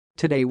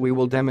Today we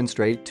will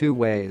demonstrate two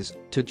ways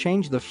to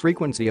change the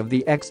frequency of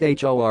the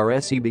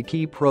Xhorse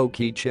EB-Key Pro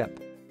key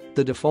chip.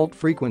 The default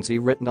frequency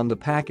written on the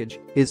package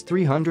is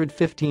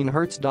 315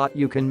 Hz.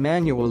 You can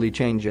manually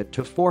change it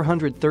to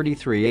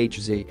 433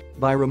 Hz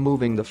by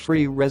removing the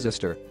free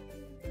resistor.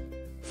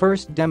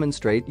 First,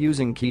 demonstrate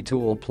using Key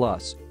Tool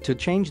Plus to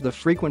change the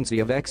frequency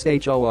of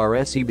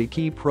Xhorse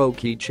EB-Key Pro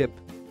key chip.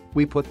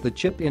 We put the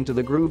chip into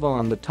the groove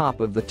on the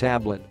top of the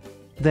tablet.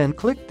 Then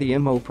click the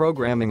IMO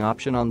programming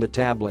option on the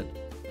tablet.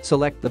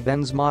 Select the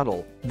Benz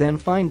model, then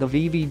find the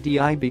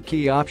VVDI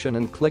EB-Key option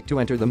and click to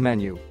enter the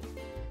menu.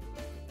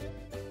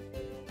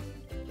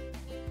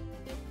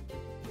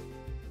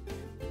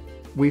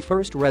 We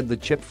first read the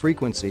chip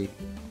frequency.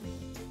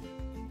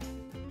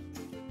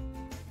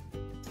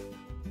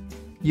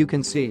 You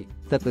can see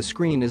that the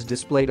screen is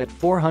displayed at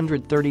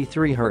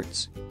 433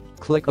 Hz.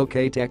 Click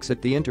OK to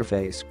exit the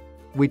interface.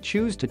 We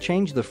choose to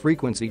change the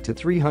frequency to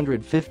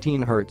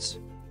 315 Hz.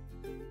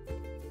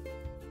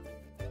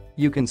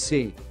 You can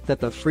see that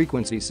the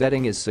frequency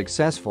setting is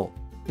successful.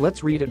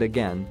 Let's read it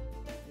again.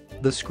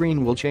 The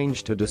screen will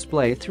change to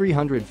display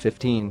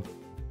 315.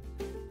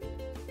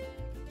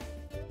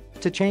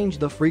 To change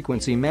the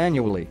frequency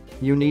manually,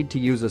 you need to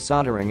use a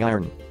soldering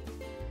iron.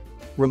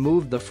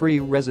 Remove the free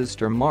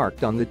resistor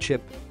marked on the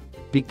chip.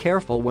 Be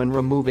careful when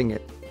removing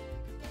it.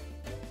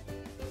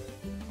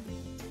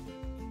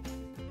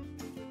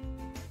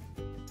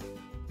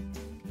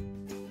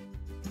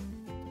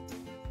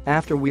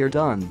 After we're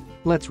done,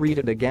 let's read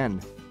it again.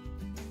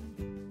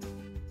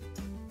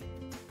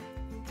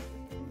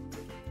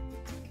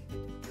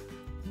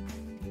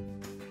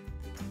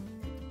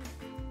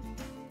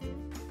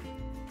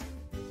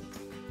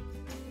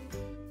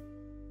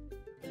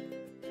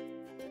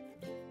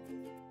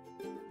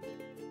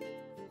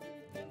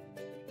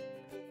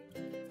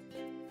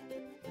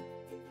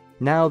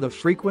 Now the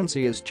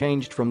frequency is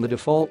changed from the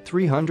default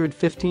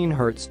 315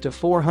 Hz to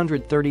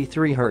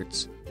 433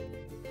 Hz.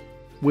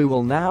 We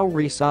will now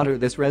resolder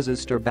this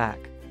resistor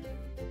back.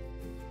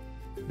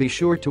 Be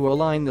sure to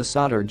align the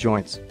solder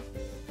joints.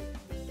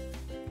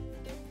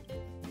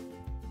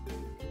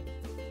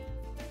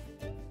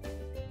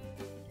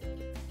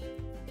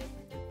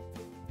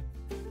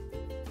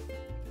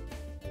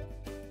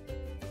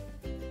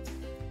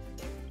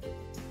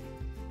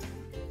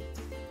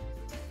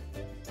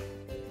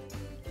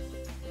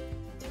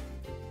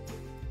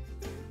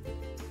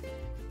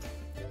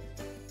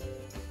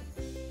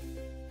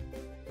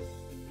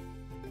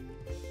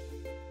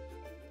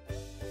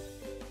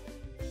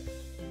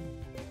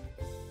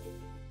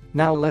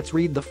 Now let's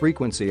read the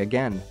frequency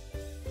again.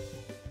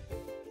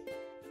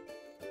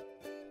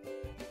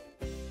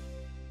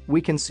 We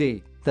can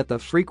see that the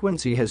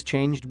frequency has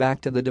changed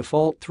back to the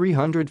default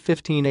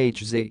 315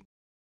 Hz.